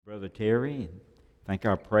Brother Terry, and thank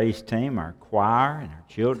our praise team, our choir, and our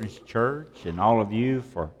children's church, and all of you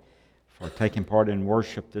for taking part in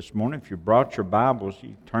worship this morning. If you brought your Bibles,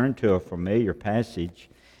 you turn to a familiar passage.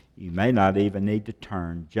 You may not even need to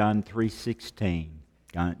turn. John 3:16.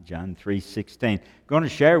 John 3:16. I'm going to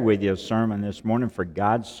share with you a sermon this morning, For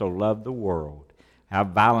God So Loved the World. Have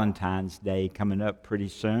Valentine's Day coming up pretty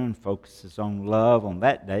soon. Focuses on love on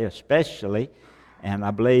that day especially. And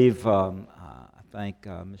I believe, I think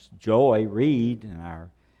Miss Joy Reed and our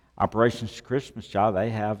Operations Christmas Child,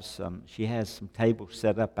 she has some tables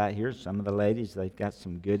set up out here. Some of the ladies, they've got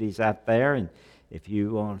some goodies out there. And if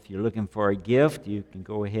you're looking for a gift, you can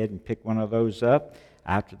go ahead and pick one of those up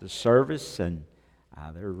after the service. And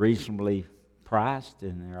they're reasonably priced,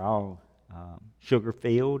 and they're all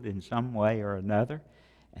sugar-filled in some way or another.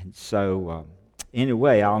 And so,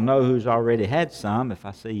 anyway, I'll know who's already had some if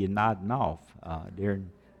I see you nodding off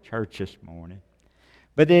during church this morning.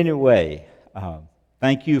 But anyway,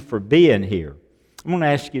 thank you for being here. I'm going to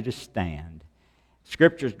ask you to stand.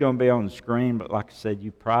 Scripture's going to be on the screen, but like I said,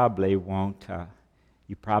 you probably won't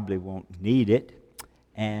need it.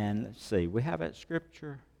 And let's see, we have that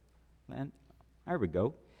scripture. And there we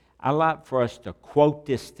go. I'd like for us to quote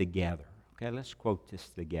this together. Okay, let's quote this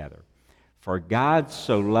together. For God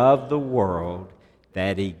so loved the world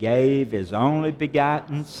that He gave His only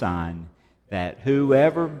begotten Son, that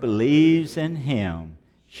whoever believes in Him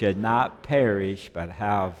should not perish but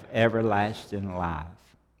have everlasting life.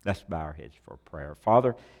 Let's bow our heads for prayer.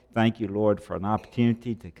 Father, thank you, Lord, for an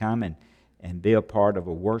opportunity to come and be a part of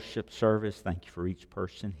a worship service. Thank you for each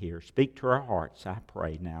person here. Speak to our hearts, I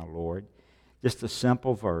pray now, Lord. Just a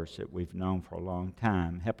simple verse that we've known for a long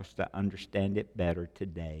time. Help us to understand it better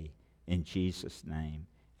today. In Jesus' name,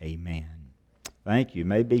 amen. Thank you. You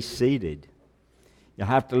may be seated. You'll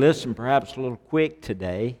have to listen perhaps a little quick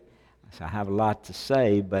today. So I have a lot to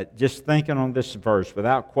say, but just thinking on this verse,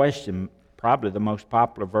 without question, probably the most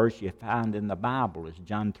popular verse you find in the Bible is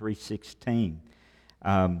John 3:16.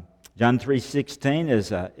 John 3:16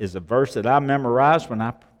 is a verse that I memorized when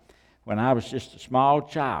I was just a small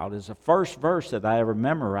child. It's the first verse that I ever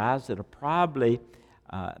memorized. It'll probably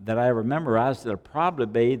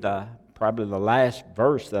be the last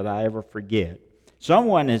verse that I ever forget.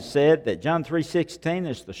 Someone has said that John 3:16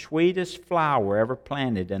 is the sweetest flower ever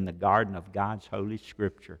planted in the garden of God's Holy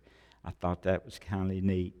Scripture. I thought that was kind of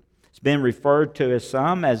neat. It's been referred to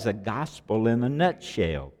as a gospel in a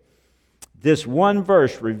nutshell. This one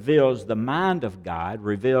verse reveals the mind of God,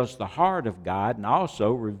 reveals the heart of God, and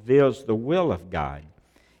also reveals the will of God.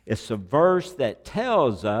 It's a verse that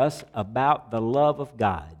tells us about the love of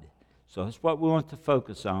God. So that's what we want to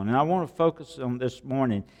focus on. And I want to focus on this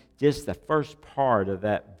morning just the first part of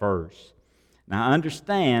that verse. Now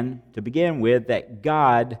understand, to begin with, that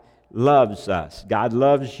God loves us. God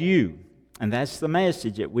loves you. And that's the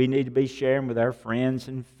message that we need to be sharing with our friends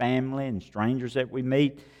and family and strangers that we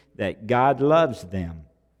meet, that God loves them.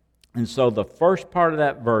 And so the first part of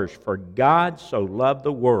that verse, for God so loved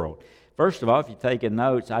the world. First of all, if you're taking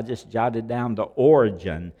notes, I just jotted down the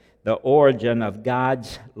origin of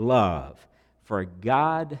God's love. For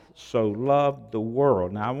God so loved the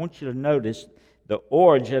world. Now I want you to notice the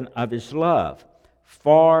origin of His love.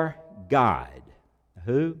 For God.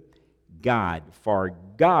 Who? God. For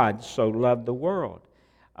God so loved the world.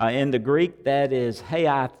 In the Greek, that is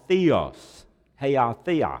hagios.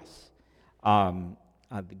 Hagios.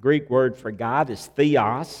 The Greek word for God is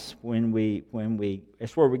theos.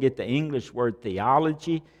 That's where we get the English word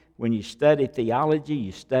theology. When you study theology,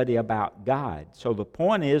 you study about God. So the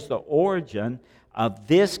point is, the origin of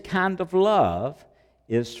this kind of love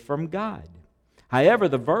is from God. However,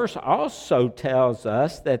 the verse also tells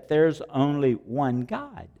us that there's only one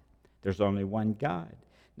God. There's only one God.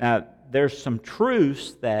 Now, there's some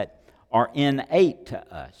truths that are innate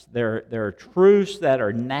to us. There are truths that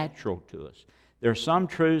are natural to us. There are some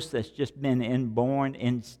truths that's just been inborn,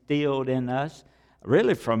 instilled in us,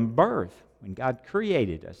 really from birth. When God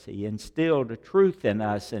created us, He instilled a truth in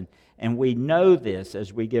us, and we know this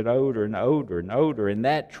as we get older and older and older. And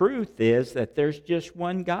that truth is that there's just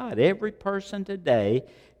one God. Every person today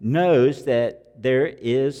knows that there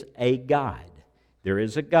is a God. There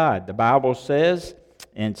is a God. The Bible says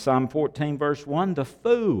in Psalm 14, verse 1, the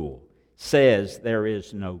fool says there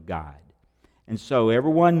is no God. And so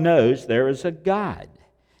everyone knows there is a God.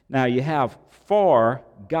 Now you have for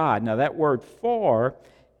God. Now that word for,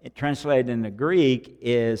 it translated in the Greek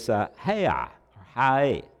is hae,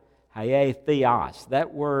 theos.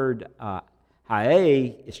 That word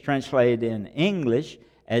hae is translated in English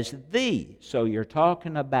as the. So you're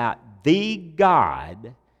talking about the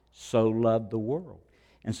God so loved the world.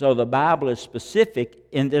 And so the Bible is specific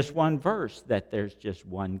in this one verse that there's just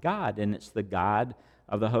one God, and it's the God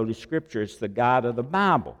of the Holy Scripture. It's the God of the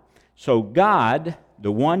Bible. So God,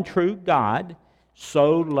 the one true God,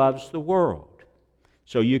 so loves the world.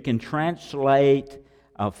 So you can translate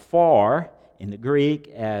for in the Greek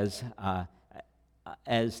as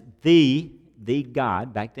the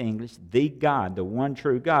God, back to English, the God, the one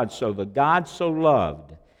true God. So the God so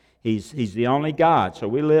loved. He's the only God. So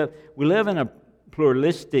we live in a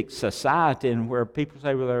pluralistic society and where people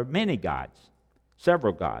say, well, there are many gods,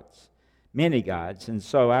 several gods, many gods. And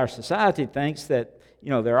so our society thinks that,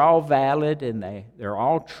 they're all valid and they're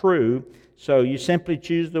all true. So you simply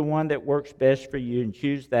choose the one that works best for you and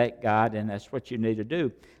choose that God, and that's what you need to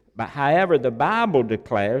do. But however, the Bible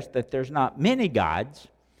declares that there's not many gods,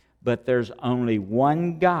 but there's only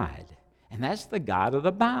one God, and that's the God of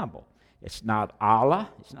the Bible. It's not Allah,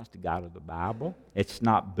 it's not the God of the Bible. It's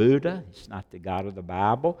not Buddha, it's not the God of the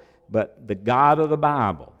Bible, but the God of the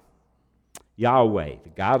Bible. Yahweh, the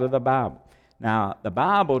God of the Bible. Now, the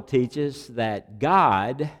Bible teaches that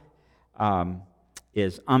God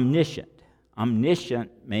is omniscient.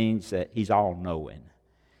 Omniscient means that He's all-knowing.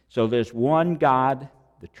 So there's one God,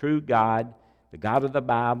 the true God. The God of the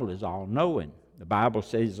Bible is all-knowing. The Bible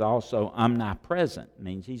says He's also omnipresent,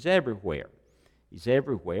 means He's everywhere. He's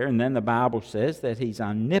everywhere. And then the Bible says that He's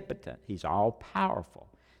omnipotent. He's all-powerful.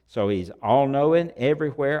 So He's all-knowing,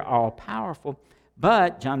 everywhere, all-powerful.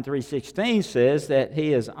 But John 3:16 says that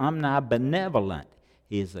He is omnibenevolent.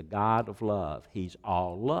 He is a God of love. He's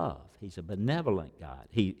all love. He's a benevolent God.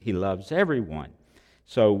 He loves everyone.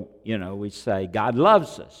 So, we say God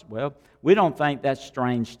loves us. Well, we don't think that's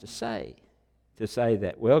strange to say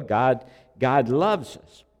that, well, God loves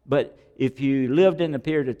us. But if you lived in the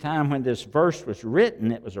period of time when this verse was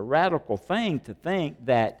written, it was a radical thing to think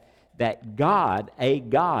that God, a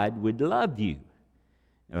God, would love you.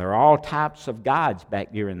 There were all types of gods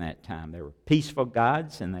back during that time. There were peaceful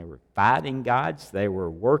gods, and they were fighting gods. They were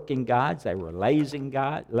working gods. They were lazy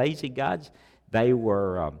gods. They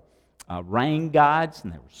were rain gods,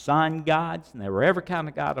 and they were sun gods, and they were every kind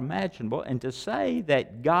of god imaginable. And to say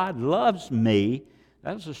that God loves me,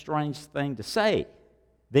 that was a strange thing to say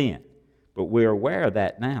then. But we're aware of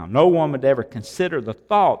that now. No one would ever consider the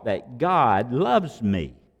thought that God loves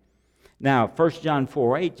me. Now, 1 John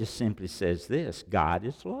 4:8 just simply says this: God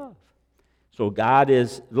is love. So God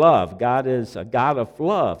is love. God is a God of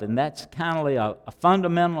love. And that's kind of a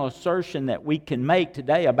fundamental assertion that we can make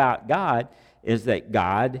today about God, is that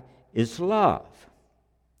God is love.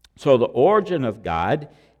 So the origin of God,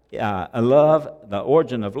 the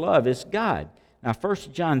origin of love is God. Now, 1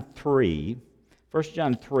 John 3,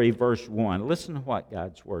 verse 1, listen to what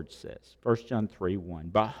God's Word says. 1 John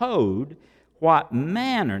 3:1. Behold, what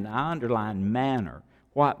manner, now I underline manner,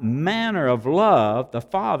 what manner of love the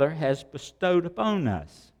Father has bestowed upon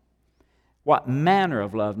us. What manner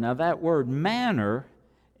of love. Now that word manner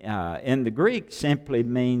in the Greek simply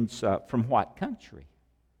means from what country?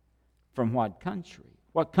 From what country?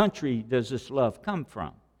 What country does this love come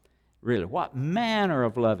from? Really, what manner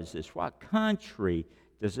of love is this? What country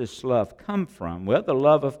does this love come from? Well, the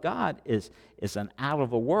love of God is an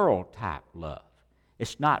out-of-the-world type love.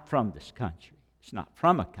 It's not from this country. It's not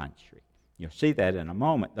from a country. You'll see that in a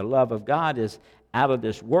moment. The love of God is out of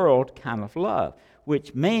this world kind of love,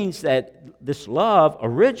 which means that this love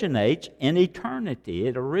originates in eternity.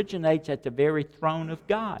 It originates at the very throne of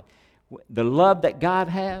God. The love that God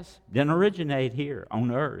has didn't originate here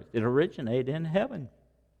on earth. It originated in heaven.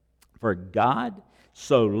 For God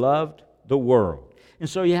so loved the world. And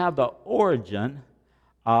so you have the origin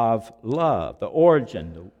of love, the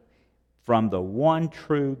origin from the one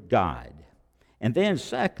true God. And then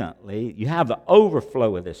secondly, you have the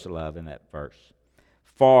overflow of this love in that verse.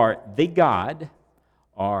 For the God,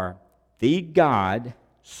 or the God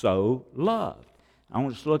so loved. I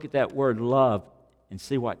want us to look at that word love and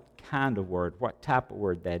see what kind of word, what type of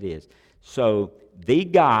word that is. So, the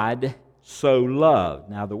God so loved.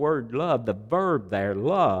 Now, the word love, the verb there,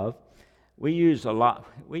 love, we use a lot.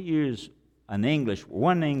 We use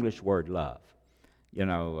one English word, love. You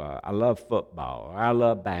know, I love football, or I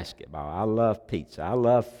love basketball, I love pizza, I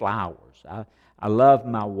love flowers, I love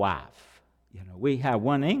my wife. You know, we have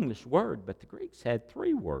one English word, but the Greeks had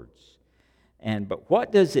three words. But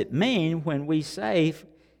what does it mean when we say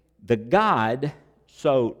the God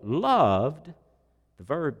so loved, the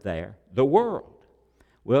verb there, the world?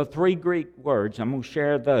 Well, three Greek words. I'm going to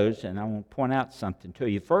share those, and I want to point out something to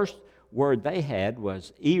you. First word they had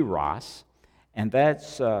was eros, and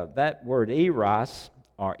that's that word eros,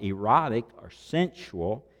 or erotic, or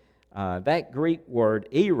sensual, That Greek word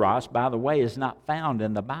eros, by the way, is not found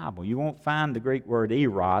in the Bible. You won't find the Greek word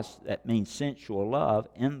eros, that means sensual love,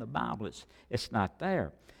 in the Bible. It's not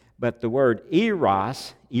there. But the word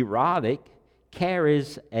eros, erotic,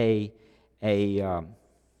 carries an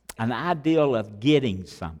ideal of getting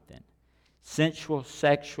something. Sensual,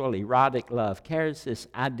 sexual, erotic love carries this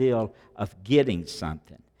ideal of getting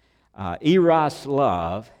something. Eros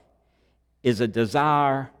love is a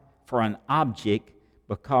desire for an object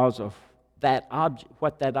because of that object,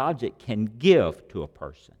 what that object can give to a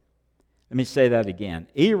person. Let me say that again.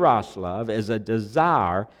 Eros love is a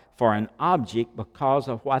desire for an object because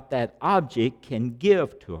of what that object can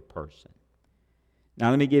give to a person. Now,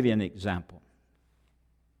 let me give you an example.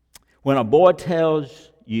 When a boy tells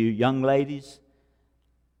you, young ladies,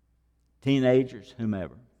 teenagers,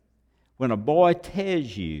 whomever, when a boy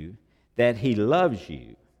tells you that he loves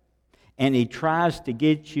you, and he tries to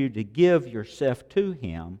get you to give yourself to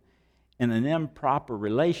him in an improper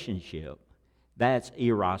relationship, that's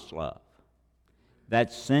eros love.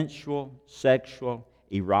 That's sensual, sexual,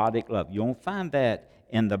 erotic love. You won't find that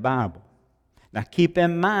in the Bible. Now keep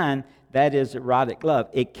in mind, that is erotic love.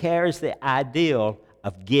 It carries the ideal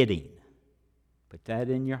of getting. Put that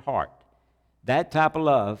in your heart. That type of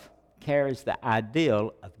love carries the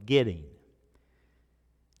ideal of getting.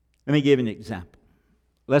 Let me give you an example.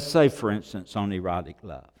 Let's say, for instance, on erotic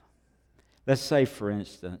love. Let's say, for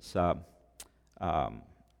instance, say a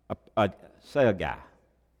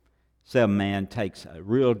man takes a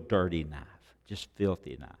real dirty knife, just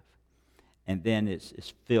filthy knife, and then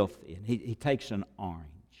it's filthy, and he takes an orange,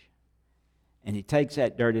 and he takes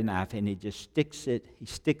that dirty knife and he just sticks it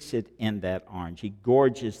in that orange. He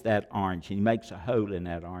gorges that orange, and he makes a hole in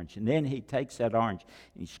that orange, and then he takes that orange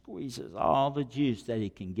and he squeezes all the juice that he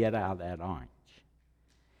can get out of that orange.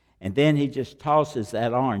 And then he just tosses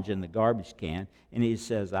that orange in the garbage can, and he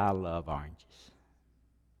says, I love oranges.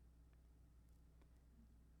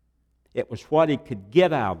 It was what he could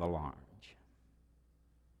get out of the orange.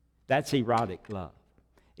 That's erotic love.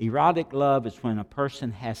 Erotic love is when a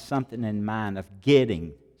person has something in mind of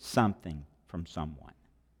getting something from someone.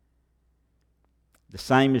 The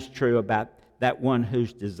same is true about that one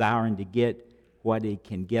who's desiring to get what he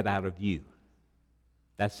can get out of you.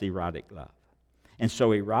 That's erotic love. And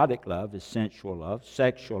so erotic love is sensual love,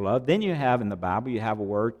 sexual love. Then you have in the Bible, you have a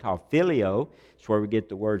word called phileo. It's where we get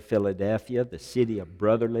the word Philadelphia, the city of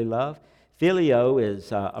brotherly love. Phileo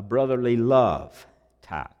is a brotherly love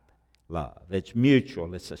type love. It's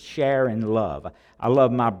mutual. It's a sharing love. I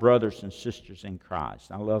love my brothers and sisters in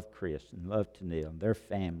Christ. I love Chris and love Tennille and their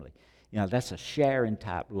family. You know, that's a sharing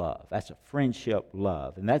type love. That's a friendship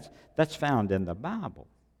love. And that's found in the Bible.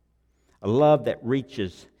 A love that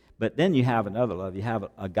reaches. But then you have another love. You have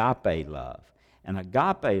agape love. And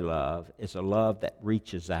agape love is a love that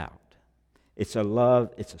reaches out. It's a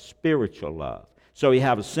love, it's a spiritual love. So you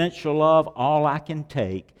have a sensual love, all I can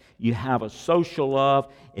take. You have a social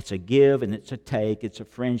love, it's a give and it's a take. It's a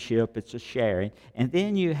friendship, it's a sharing. And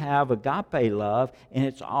then you have agape love, and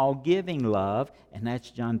it's all giving love. And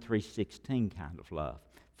that's John 3:16 kind of love.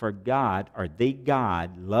 For God, or the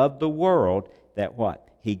God, loved the world that what?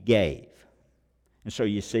 He gave. And so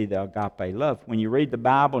you see the agape love. When you read the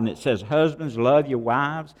Bible and it says, husbands, love your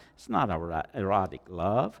wives, it's not erotic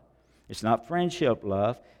love. It's not friendship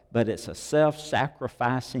love, but it's a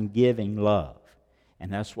self-sacrificing, giving love.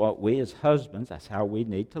 And that's what we as husbands, that's how we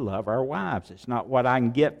need to love our wives. It's not what I can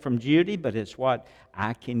get from Judy, but it's what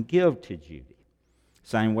I can give to Judy.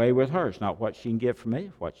 Same way with her. It's not what she can give from me,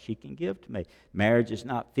 it's what she can give to me. Marriage is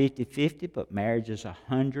not 50-50, but marriage is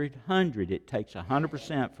 100-100. It takes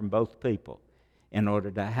 100% from both people in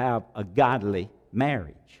order to have a godly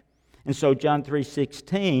marriage. And so John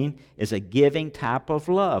 3:16 is a giving type of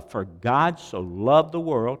love. For God so loved the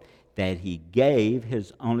world that he gave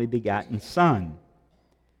his only begotten Son,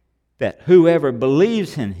 that whoever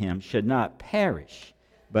believes in him should not perish,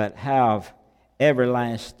 but have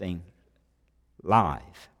everlasting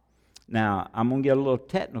life. Now, I'm going to get a little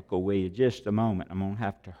technical with you just a moment. I'm going to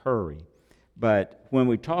have to hurry. But when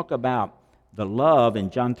we talk about the love in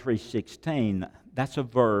John 3:16, that's a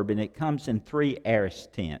verb, and it comes in 3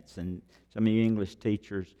 aorist tense. And some of you English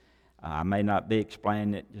teachers, I may not be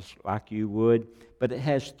explaining it just like you would, but it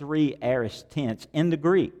has 3 aorist tense in the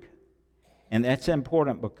Greek. And that's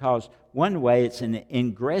important because one way it's an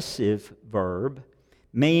ingressive verb,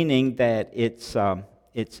 meaning that it's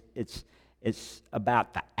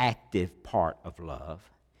about the active part of love.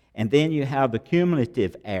 And then you have the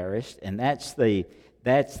cumulative aorist, and that's the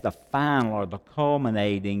final or the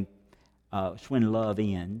culminating. It's when love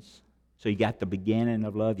ends. So you got the beginning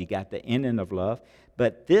of love, you got the ending of love.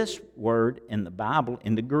 But this word in the Bible,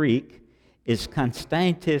 in the Greek, is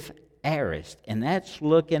constantive aorist, and that's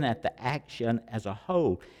looking at the action as a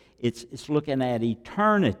whole. It's looking at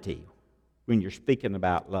eternity when you're speaking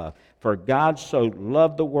about love. For God so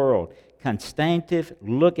loved the world. Constantive,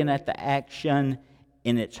 looking at the action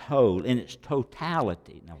in its whole, in its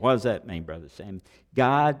totality. Now, what does that mean, Brother Sam?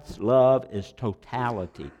 God's love is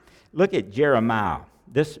totality. Look at Jeremiah.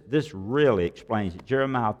 This really explains it.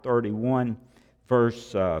 Jeremiah 31,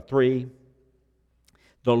 verse 3.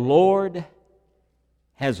 The Lord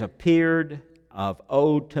has appeared of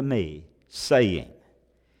old to me, saying,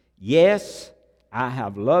 yes, I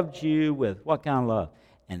have loved you with what kind of love?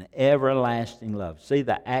 An everlasting love. See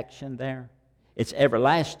the action there? It's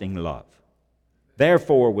everlasting love.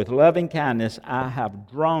 Therefore, with loving kindness, I have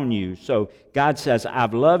drawn you. So God says,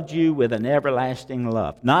 I've loved you with an everlasting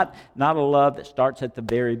love. Not a love that starts at the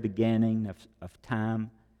very beginning of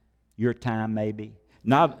time, your time maybe.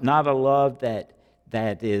 Not a love that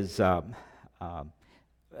is the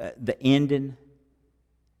ending.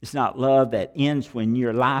 It's not love that ends when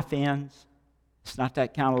your life ends. It's not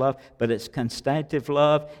that kind of love, but it's constantive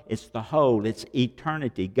love. It's the whole. It's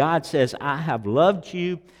eternity. God says, I have loved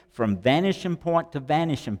you from vanishing point to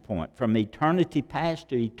vanishing point, from eternity past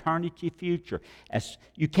to eternity future. As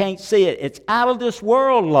you can't see it, it's out of this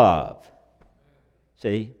world love.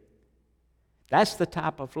 See? That's the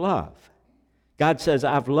type of love. God says,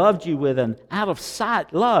 I've loved you with an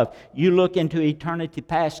out-of-sight love. You look into eternity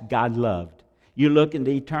past, God loved. You look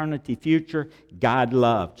into eternity future, God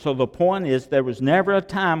loved. So the point is, there was never a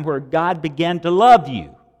time where God began to love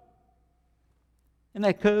you. Isn't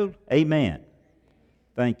that cool? Amen.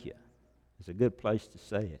 Thank you. It's a good place to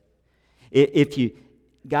say it.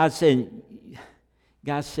 God says,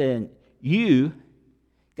 you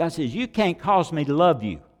can't cause me to love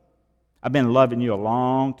you. I've been loving you a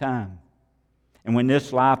long time. And when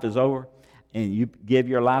this life is over, and you give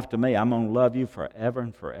your life to me, I'm going to love you forever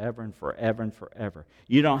and forever and forever and forever.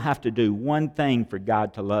 You don't have to do one thing for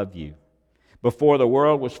God to love you. Before the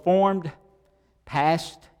world was formed,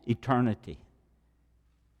 past eternity.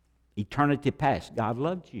 Eternity past, God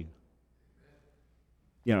loved you.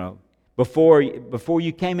 You know, before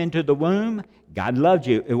you came into the womb, God loved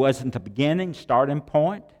you. It wasn't the beginning, starting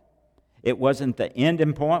point. It wasn't the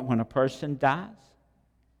ending point when a person dies.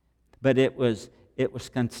 But it was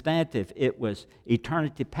constantive. It was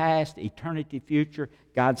eternity past, eternity future.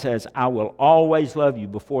 God says, I will always love you.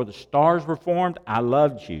 Before the stars were formed, I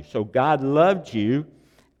loved you. So God loved you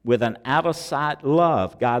with an out-of-sight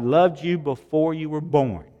love. God loved you before you were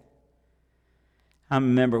born. I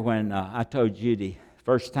remember when I told Judy,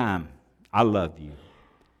 first time, I love you.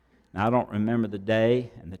 Now, I don't remember the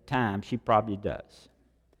day and the time. She probably does.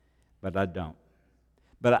 But I don't.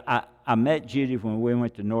 But I met Judy when we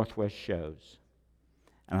went to Northwest Shows.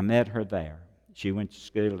 And I met her there. She went to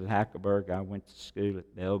school at Hackleburg. I went to school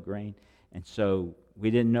at Bell Green. And so we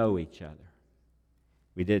didn't know each other.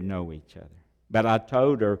 We didn't know each other. But I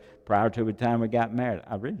told her prior to the time we got married,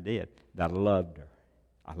 I really did, that I loved her.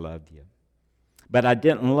 I loved you. But I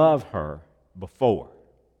didn't love her before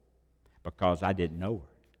because I didn't know her.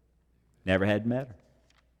 Never had met her.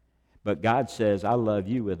 But God says, I love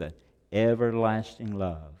you with an everlasting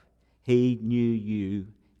love. He knew you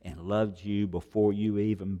and loved you before you were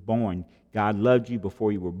even born. God loved you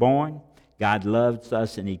before you were born. God loves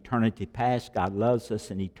us in eternity past. God loves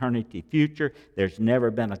us in eternity future. There's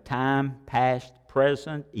never been a time, past,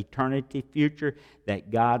 present, eternity future,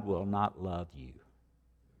 that God will not love you.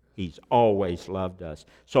 He's always loved us.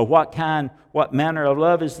 So what manner of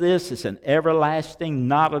love is this? It's an everlasting,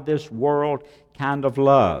 not of this world kind of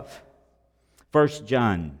love. 1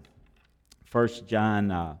 John 3,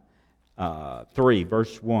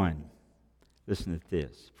 verse 1. Listen to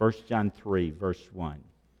this. 1 John 3, verse 1.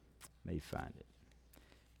 Let me find it.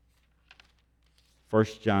 1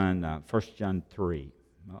 John 3.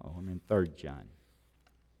 I'm in 3 John.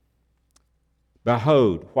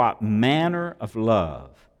 Behold, what manner of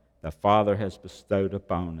love the Father has bestowed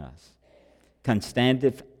upon us.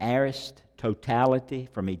 Constantive aorist, totality,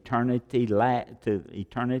 from eternity to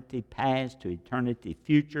eternity past to eternity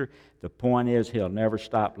future. The point is, He'll never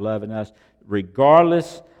stop loving us.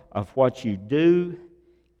 Regardless of what you do,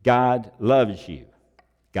 God loves you.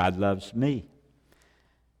 God loves me.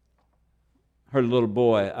 Heard a little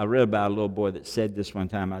boy, I read about a little boy that said this one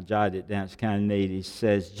time. I jotted it down. It's kind of neat. He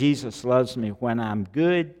says, Jesus loves me when I'm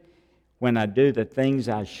good, when I do the things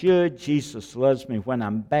I should. Jesus loves me when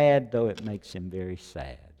I'm bad, though it makes Him very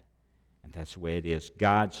sad. And that's the way it is.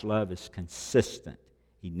 God's love is consistent.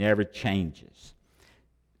 He never changes.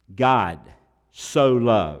 God so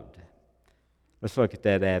loved Let's look at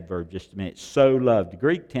that adverb just a minute. So loved. The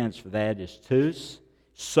Greek tense for that is tous.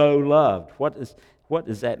 So loved. What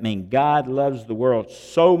does that mean? God loves the world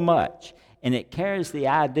so much. And it carries the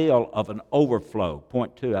ideal of an overflow.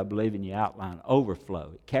 Point 2, I believe in your outline, overflow.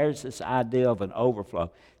 It carries this idea of an overflow.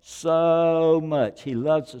 So much. He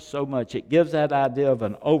loves us so much. It gives that idea of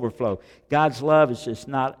an overflow. God's love is just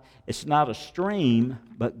not, it's not a stream,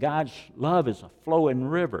 but God's love is a flowing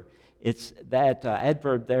river. It's that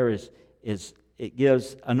adverb there is it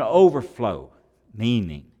gives an overflow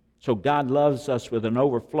meaning. So God loves us with an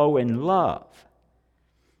overflowing love.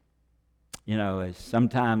 You know,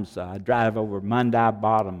 sometimes I drive over Monday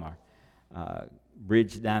Bottom or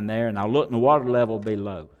bridge down there, and I'll look and the water level will be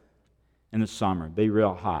low in the summer. It'll be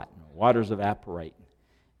real hot. And the water's evaporating.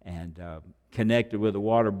 And connected with the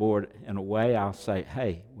water board in a way, I'll say,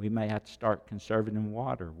 hey, we may have to start conserving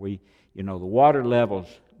water. The water level's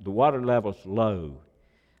low.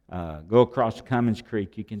 Go across Cummins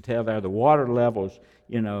Creek, you can tell there the water levels,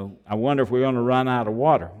 I wonder if we're going to run out of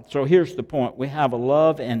water. So here's the point. We have a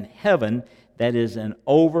love in heaven that is an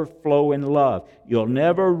overflowing love. You'll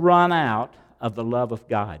never run out of the love of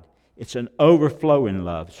God. It's an overflowing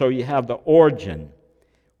love. So you have the origin,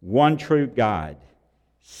 one true God,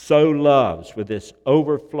 so loves with this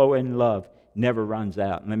overflowing love, never runs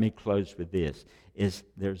out. And let me close with this,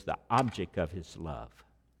 there's the object of his love.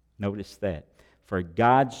 Notice that. For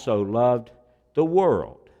God so loved the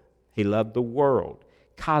world. He loved the world.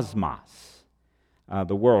 Cosmos.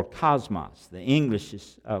 The world, cosmos. The English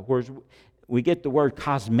is, we get the word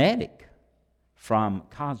cosmetic from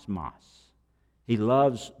cosmos. He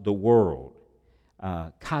loves the world.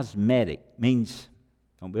 Cosmetic means,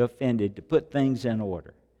 don't be offended, to put things in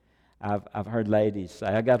order. I've heard ladies say,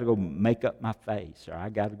 I got to go make up my face, or I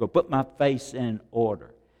got to go put my face in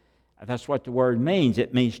order. That's what the word means.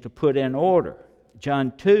 It means to put in order.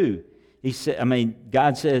 John 2,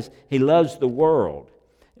 God says He loves the world,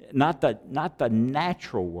 not the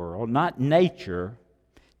natural world, not nature,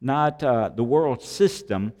 not the world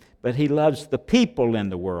system, but He loves the people in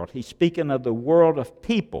the world. He's speaking of the world of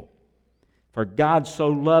people. For God so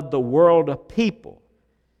loved the world of people.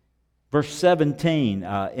 Verse 17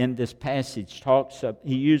 in this passage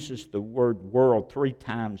he uses the word world 3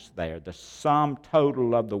 times there, the sum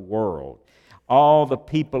total of the world. All the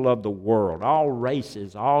people of the world, all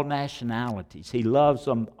races, all nationalities. He loves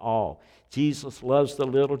them all. Jesus loves the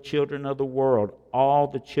little children of the world, all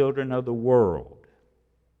the children of the world.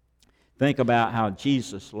 Think about how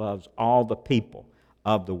Jesus loves all the people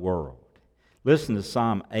of the world. Listen to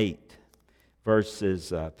Psalm 8,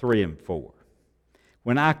 verses 3 and 4.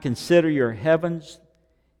 When I consider your heavens,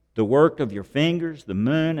 the work of your fingers, the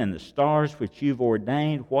moon and the stars which you've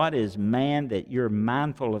ordained, what is man that you're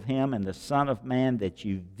mindful of him, and the Son of Man that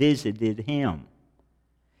you visited him?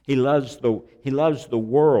 He loves the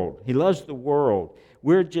world. He loves the world.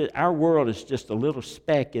 Our world is just a little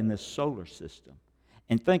speck in this solar system.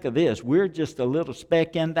 And think of this, we're just a little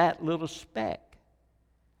speck in that little speck.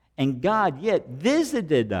 And God yet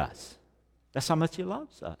visited us. That's how much He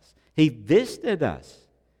loves us. He visited us.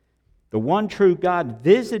 The one true God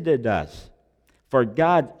visited us. For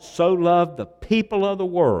God so loved the people of the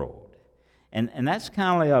world. And that's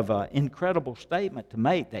kind of an incredible statement to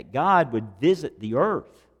make, that God would visit the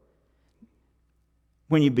earth.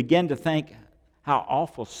 When you begin to think how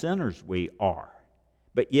awful sinners we are.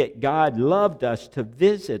 But yet God loved us to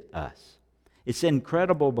visit us. It's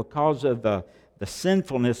incredible because of the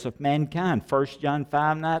sinfulness of mankind. 1 John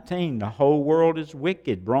 5:19, the whole world is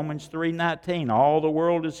wicked. Romans 3:19, all the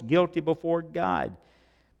world is guilty before God.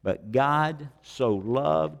 But God so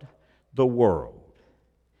loved the world.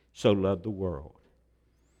 So loved the world.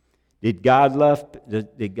 Did God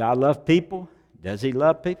love people? Does He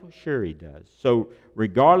love people? Sure He does. So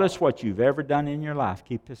regardless what you've ever done in your life,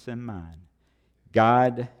 keep this in mind.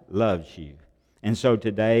 God loves you. And so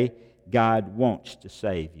today, God wants to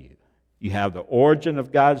save you. You have the origin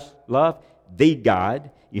of God's love, the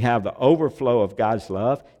God. You have the overflow of God's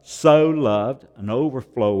love, so loved, an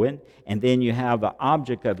overflowing. And then you have the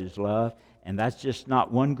object of His love, and that's just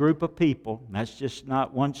not one group of people. That's just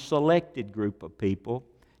not one selected group of people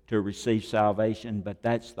to receive salvation, but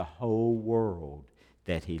that's the whole world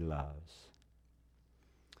that He loves.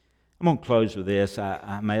 I'm going to close with this.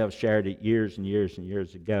 I may have shared it years and years and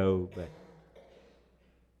years ago, but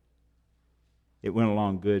it went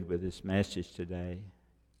along good with this message today.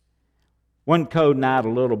 One cold night, a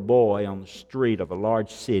little boy on the street of a large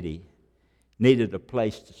city needed a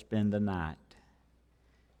place to spend the night.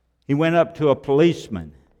 He went up to a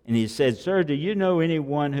policeman and he said, "Sir, do you know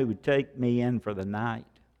anyone who would take me in for the night?"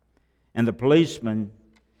 And the policeman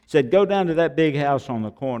Said, go down to that big house on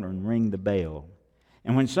the corner and ring the bell.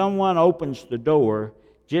 And when someone opens the door,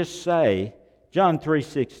 just say, John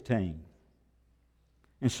 3:16.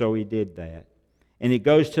 And so he did that. And he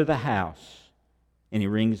goes to the house, and he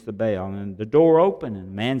rings the bell. And the door opened, and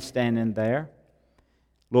a man standing there.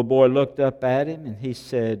 Little boy looked up at him, and he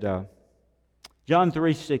said, John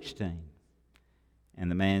 3:16.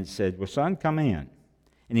 And the man said, well, son, come in.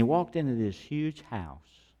 And he walked into this huge house.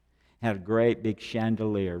 Had a great big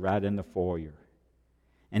chandelier right in the foyer.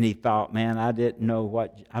 And he thought, man, I don't know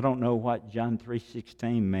what John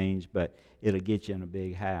 3:16 means, but it'll get you in a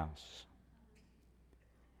big house.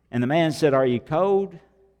 And the man said, are you cold?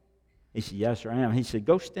 He said, yes, sir, I am. He said,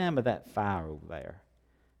 go stand by that fire over there.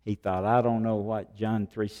 He thought, I don't know what John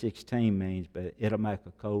 3:16 means, but it'll make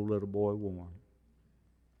a cold little boy warm.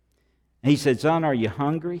 And he said, son, are you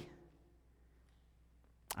hungry?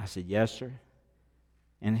 I said, yes, sir.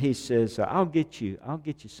 And he says, I'll get you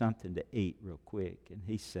something to eat real quick. And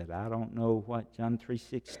he said, I don't know what John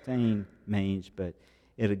 3:16 means, but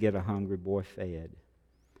it'll get a hungry boy fed.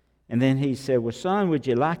 And then he said, well, son, would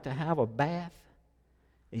you like to have a bath?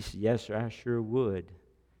 He said, yes, sir, I sure would.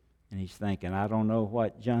 And he's thinking, I don't know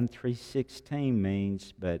what John 3:16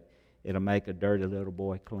 means, but it'll make a dirty little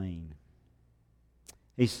boy clean.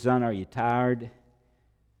 He said, son, are you tired?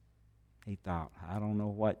 He thought, I don't know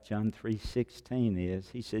what John 3:16 is.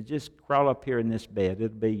 He said, just crawl up here in this bed. It'll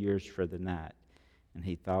be yours for the night. And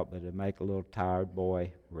he thought, but it'll make a little tired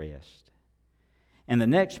boy rest. And the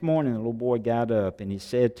next morning, the little boy got up and he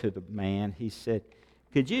said to the man, he said,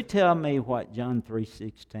 could you tell me what John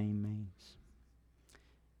 3:16 means?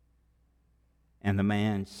 And the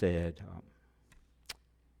man said,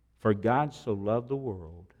 for God so loved the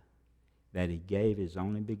world that he gave his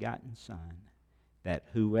only begotten Son, that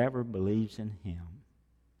whoever believes in him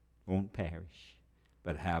won't perish,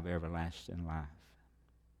 but have everlasting life.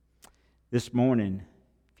 This morning,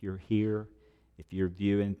 if you're here, if you're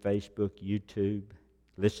viewing Facebook, YouTube,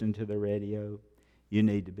 listen to the radio, you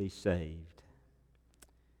need to be saved.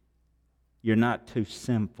 You're not too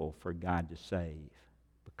sinful for God to save,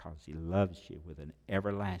 because he loves you with an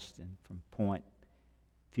everlasting, from point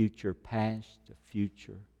future past to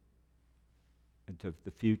future, and to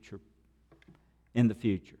the future, in the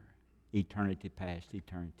future, eternity past,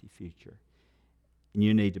 eternity future. And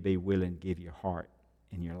you need to be willing to give your heart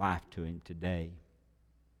and your life to him today.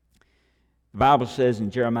 The Bible says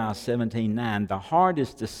in Jeremiah 17:9, the heart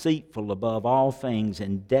is deceitful above all things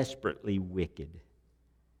and desperately wicked.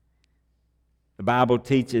 The Bible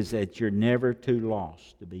teaches that you're never too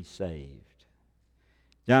lost to be saved.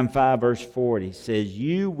 John 5 verse 40 says,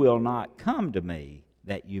 you will not come to me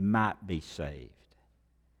that you might be saved.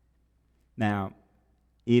 Now,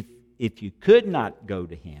 if you could not go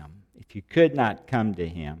to him, if you could not come to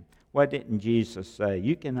him, why didn't Jesus say,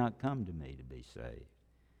 you cannot come to me to be saved?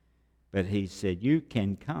 But he said, you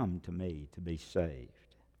can come to me to be saved.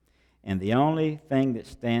 And the only thing that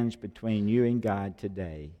stands between you and God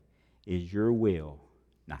today is your will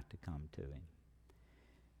not to come to him.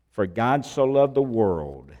 For God so loved the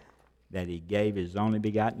world that he gave his only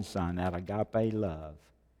begotten Son, that agape love,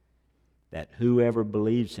 that whoever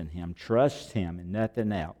believes in him, trusts him and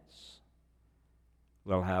nothing else,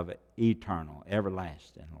 will have eternal,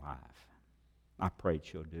 everlasting life. I pray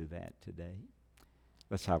that you'll do that today.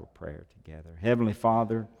 Let's have a prayer together. Heavenly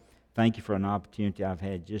Father, thank you for an opportunity I've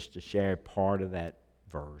had just to share part of that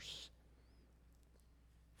verse.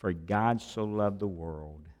 For God so loved the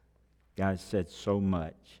world. God said so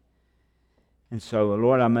much. And so,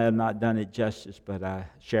 Lord, I may have not done it justice, but I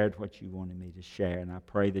shared what you wanted me to share. And I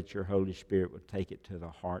pray that your Holy Spirit would take it to the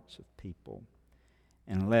hearts of people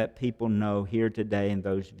and let people know here today, and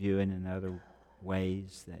those viewing in other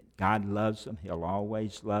ways, that God loves them. He'll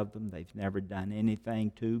always love them. They've never done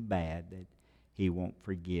anything too bad that he won't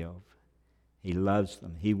forgive. He loves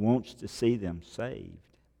them. He wants to see them saved.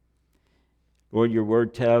 Lord, your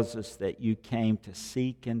word tells us that you came to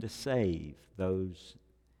seek and to save those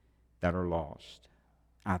that are lost.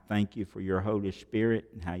 I thank you for your Holy Spirit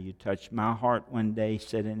and how you touched my heart one day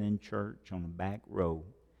sitting in church on the back row.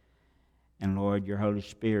 And Lord, your Holy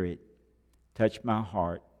Spirit touched my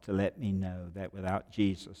heart to let me know that without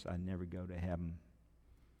Jesus I'd never go to heaven.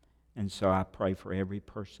 And so I pray for every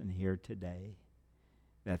person here today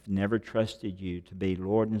that's never trusted you to be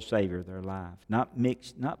Lord and Savior of their life. Not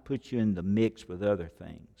put you in the mix with other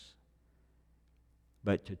things,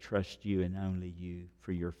 but to trust you and only you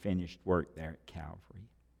for your finished work there at Calvary.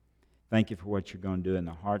 Thank you for what you're going to do in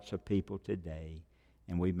the hearts of people today.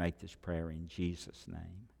 And we make this prayer in Jesus'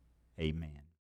 name. Amen.